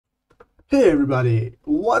Hey everybody,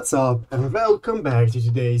 what's up and welcome back to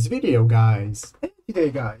today's video guys. And today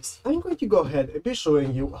guys, I'm going to go ahead and be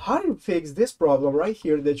showing you how to fix this problem right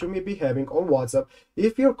here that you may be having on WhatsApp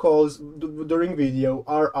if your calls during video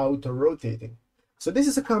are auto-rotating. So this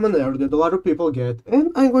is a common error that a lot of people get,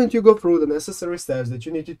 and I'm going to go through the necessary steps that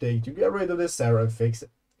you need to take to get rid of this error and fix it.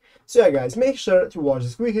 So yeah guys, make sure to watch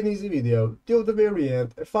this quick and easy video till the very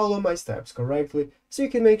end and follow my steps correctly so you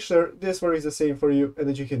can make sure this one is the same for you and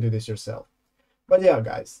that you can do this yourself. But yeah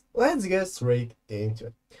guys, let's get straight into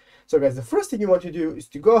it. So guys, the first thing you want to do is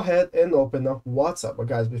to go ahead and open up WhatsApp. But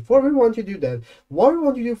guys, before we want to do that, what we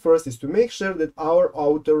want to do first is to make sure that our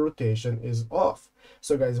auto rotation is off.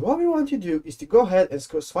 So guys, what we want to do is to go ahead and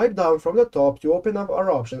swipe down from the top to open up our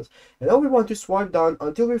options. And now we want to swipe down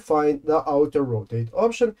until we find the auto rotate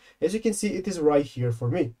option. As you can see, it is right here for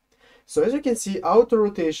me. So as you can see, auto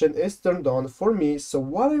rotation is turned on for me. So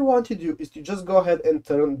what I want to do is to just go ahead and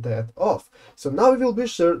turn that off. So now we will be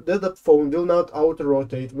sure that the phone will not auto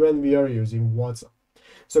rotate when we are using WhatsApp.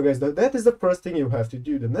 So guys, that is the first thing you have to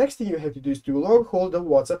do. The next thing you have to do is to long hold the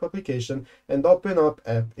WhatsApp application and open up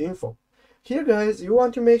app info. Here guys, you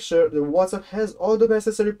want to make sure that WhatsApp has all the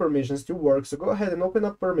necessary permissions to work. So go ahead and open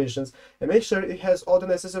up permissions and make sure it has all the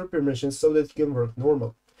necessary permissions so that it can work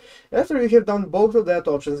normal. After you have done both of that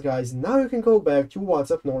options guys, now you can go back to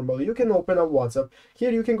WhatsApp normally. You can open up WhatsApp. Here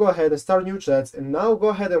you can go ahead and start new chats, and now go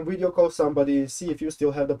ahead and video call somebody, see if you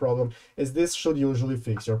still have the problem, as this should usually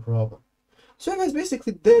fix your problem. So guys,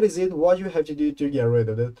 basically that is it, what you have to do to get rid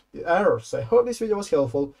of the errors. I hope this video was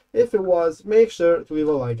helpful. If it was, make sure to leave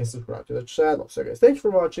a like and subscribe to the channel. So guys, thank you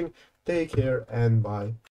for watching, take care and bye.